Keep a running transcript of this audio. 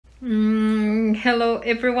Hello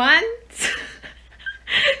everyone!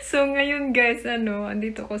 So ngayon guys,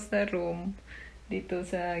 andito ko sa room. Dito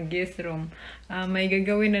sa guest room. May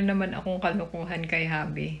gagawin na naman akong kalokohan kay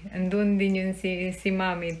hubby. Andun din yun si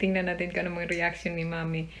Mami. Tingnan natin kung anong reaction ni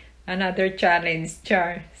Mami. Another challenge,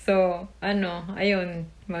 char. So,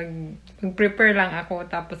 ayun. Mag-prepare lang ako.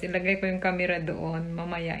 Tapos ilagay ko yung camera doon.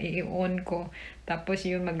 Mamaya i-on ko. Tapos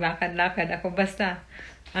yun, maglakad-lakad ako. Basta,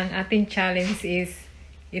 ang ating challenge is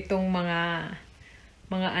itong mga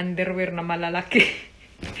underwear na malalaki.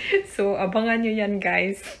 So, abangan nyo yan,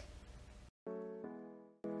 guys.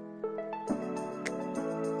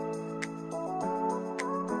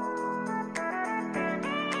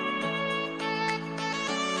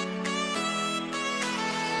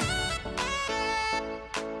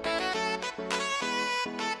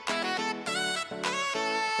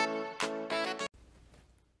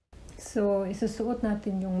 So, isusuot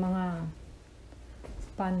natin yung mga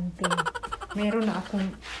panty. Meron na akong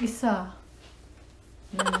isa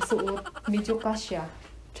na nasuot. Medyo kasya.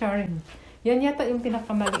 Charm. Yan yata yung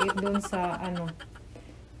pinakamaliit doon sa,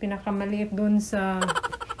 pinakamaliit doon sa,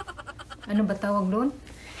 ano ba tawag doon?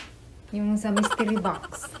 Yung sa mystery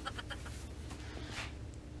box.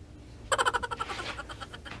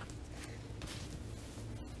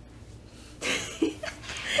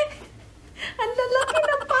 Ang lalaki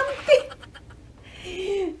ng panty!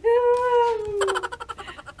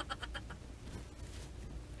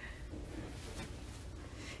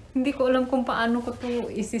 Hindi ko alam kung paano ko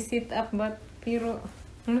to isi-sit up, pero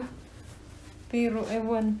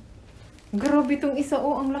ewan. Grabe tong isa,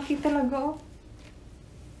 ang laki talaga,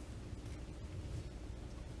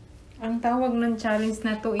 Ang tawag ng challenge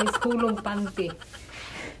na to is hulog panty.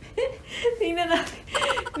 Tingnan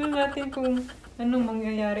natin kung anong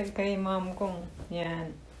mangyayari kay mom kong.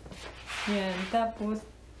 Yan. Yan, tapos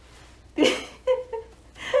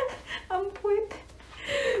ang puwit.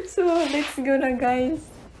 So, let's go na,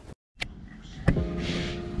 guys.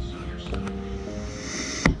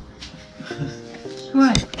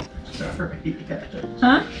 What? Sorry.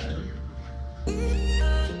 Huh?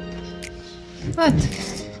 What?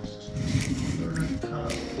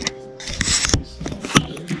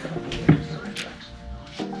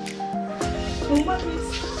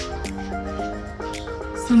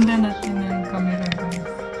 Sundan natin ang camera, guys.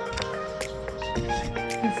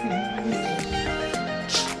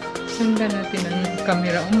 Sundan natin ang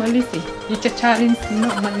camera. Umalis eh. I-challenge mo,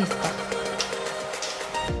 umalis pa.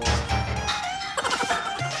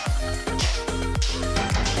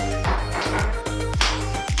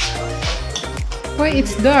 Why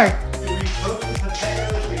it's dark?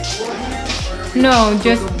 No,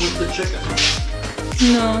 just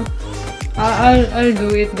no. I'll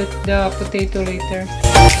do it the potato later.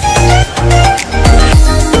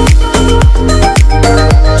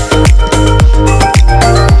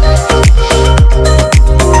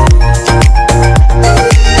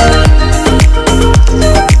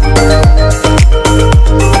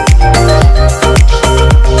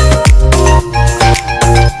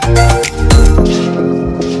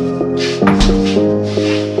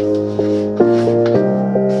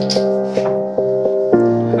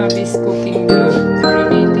 Hubby's cooking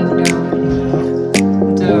marinating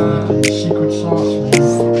the secret sauce.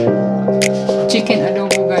 Chicken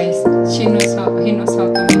adobo, guys. He knows how to make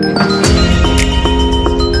it.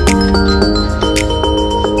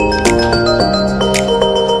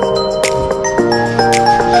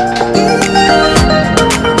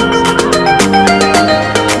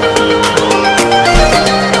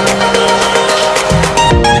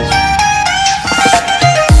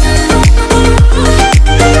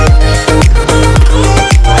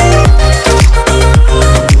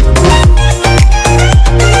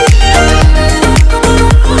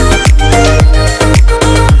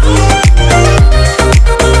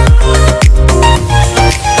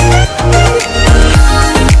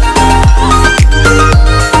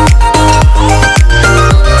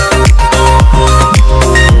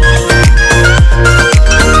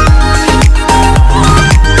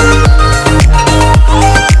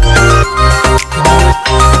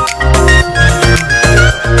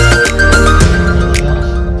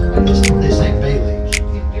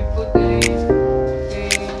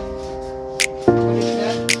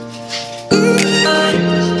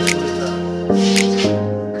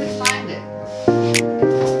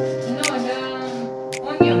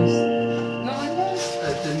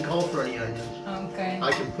 I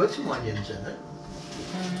can put some onions in it.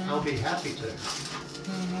 I'll be happy to.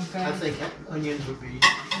 Okay. I think onions would be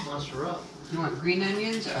muster up. You want green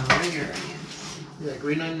onions or regular onions? Yeah,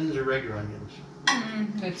 green onions or regular onions.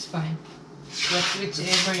 That's fine.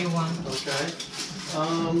 Whichever you want. Okay.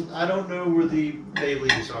 I don't know where the bay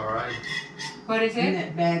leaves are. What is In it?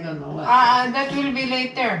 that bag on the left. That will be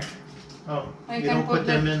later. Oh, I you can don't put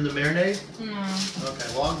them in the marinade? No. Okay,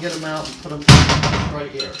 well I'll get them out and put them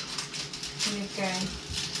right here. Okay.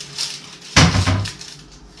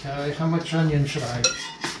 Okay, how much onion should I?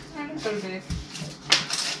 A little bit.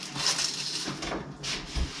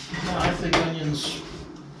 No, I think onions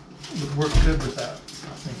would work good with that.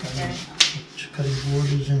 I think onions. Cutting board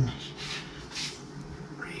is in.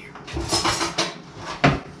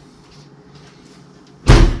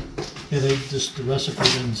 Yeah, the recipe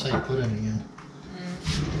didn't say put any in.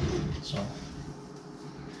 So,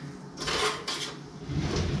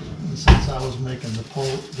 and since I was making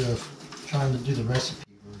trying to do the recipe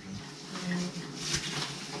version.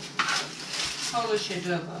 Polish it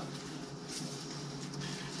up.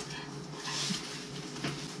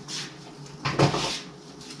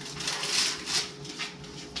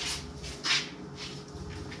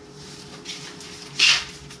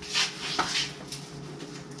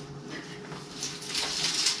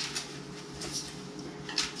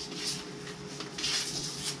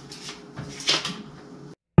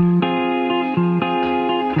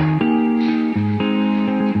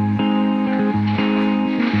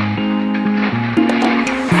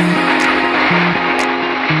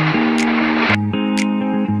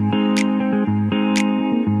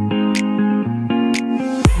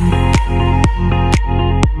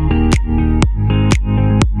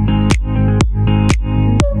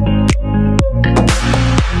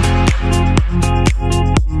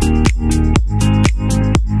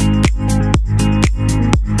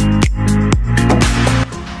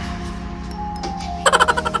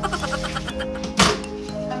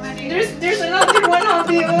 There's another one of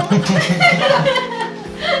you.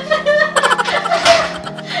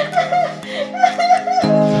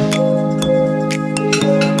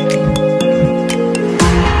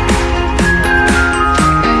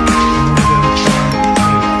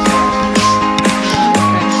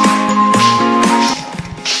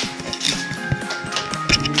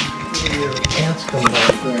 Your pants coming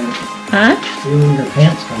off there. Huh? Feeling your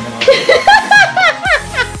pants coming off.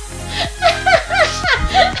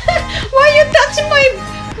 Why you touch my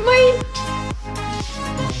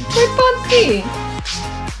panty?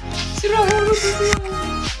 Sira ulo ko.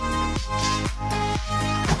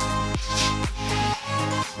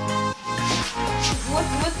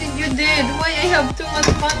 What did you did? Why I have too much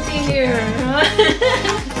panty here?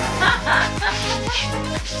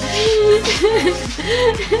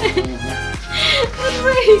 What do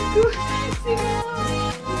I do?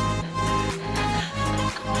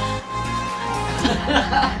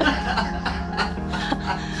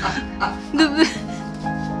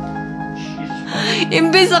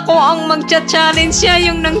 Imbes ako ang magcha-challenge siya,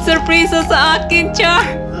 yung nang surprise sa akin, Char.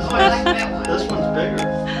 This one's bigger.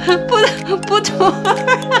 Put more.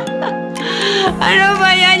 Ano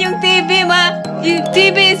ba yan? Yung TV, yung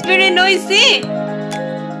TV is very noisy.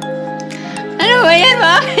 Ano ba yan,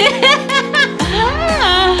 ma?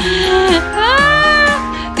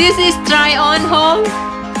 This is tryon home.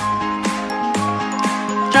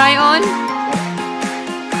 Tryon.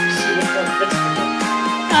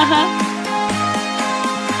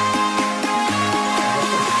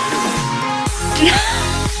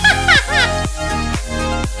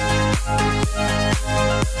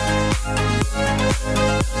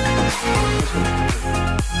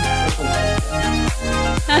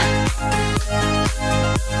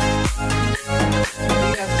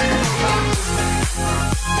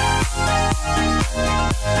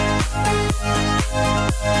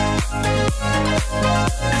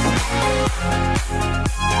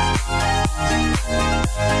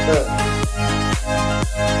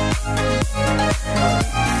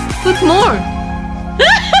 Put more.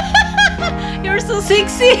 You're so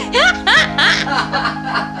sexy.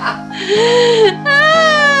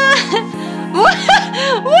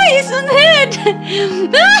 Why is on head?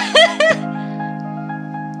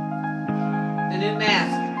 The new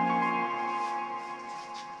mask.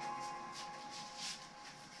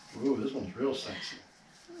 Ooh, this one's real sexy.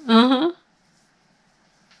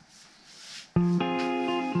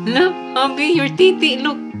 Look, hubby, your titi,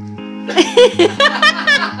 look.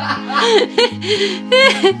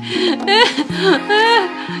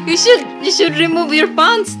 You should remove your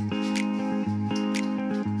pants.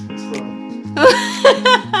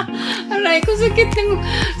 Aray ko,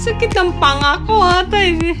 sakit ang panga ko ata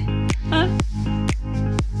eh. Ha?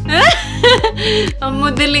 Ang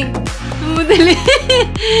modeling.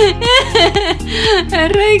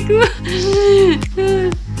 Aray ko.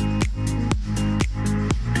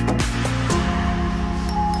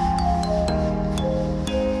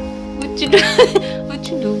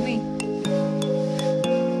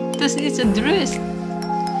 thought it's a dress.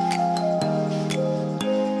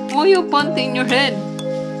 Why you panty in your head?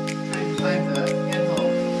 Trying to find the handle.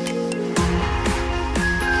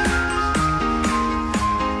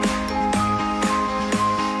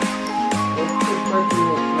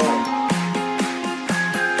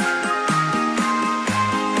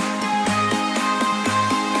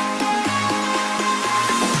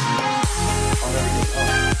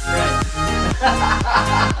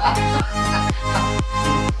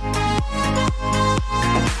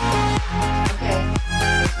 Okay.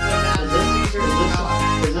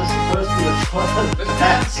 Is this supposed to be the front?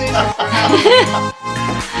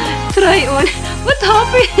 Try on. What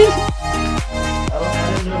happened? I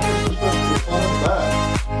didn't know if this was supposed to be the front or the back.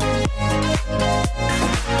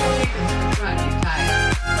 I think it's the front. You tie it.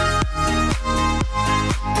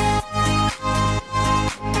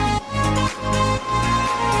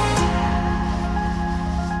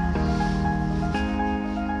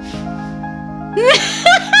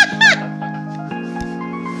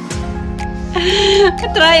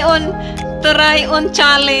 Try on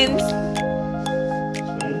challenge.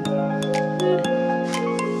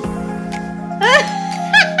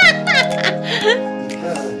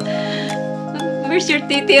 Where's your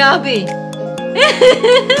titi, hubby?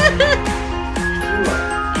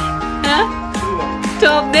 Huh?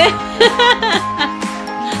 Top there.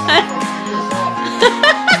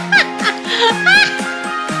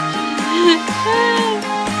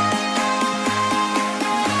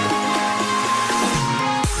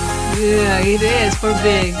 Yeah, it is for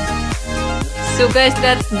big. So guys,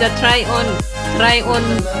 that's the try on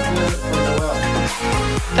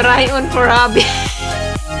for hubby.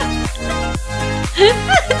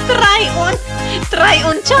 try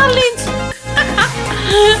on challenge.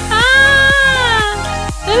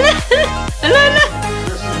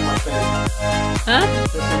 Huh?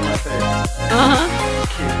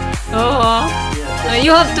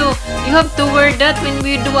 You have to wear that when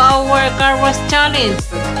we do our car wash challenge.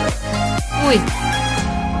 Wait.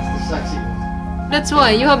 That's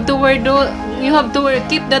why you have to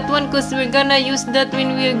keep that one because we're gonna use that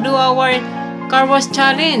when we do our car wash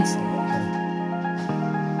challenge.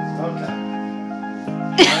 Okay.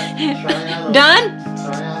 Done?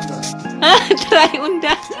 Try Try on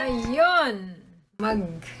that. Ayun.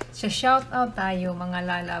 Mag-shoutout tayo mga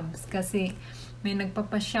lalabs kasi may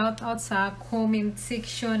nagpapa-shoutout sa comment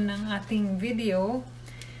section ng ating video.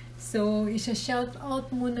 So,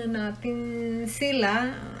 isa-shoutout muna natin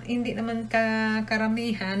sila. Hindi naman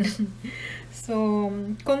karamihan. So,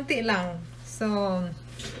 konti lang. So,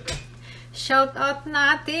 shoutout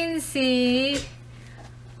natin si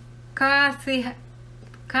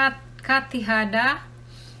Katihada.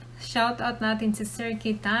 Shoutout natin si Sir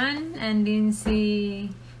Kitan. And din si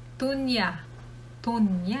Tunya.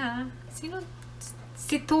 Sino?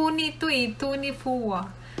 Si Tuni to eh. Tuni Fuwa.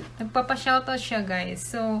 Nagpapa-shoutout siya guys.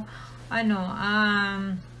 So,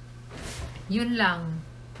 yun lang.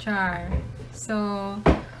 Char. So,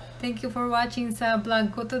 thank you for watching sa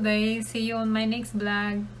vlog ko today. See you on my next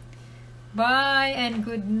vlog. Bye and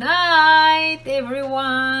good night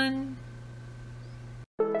everyone!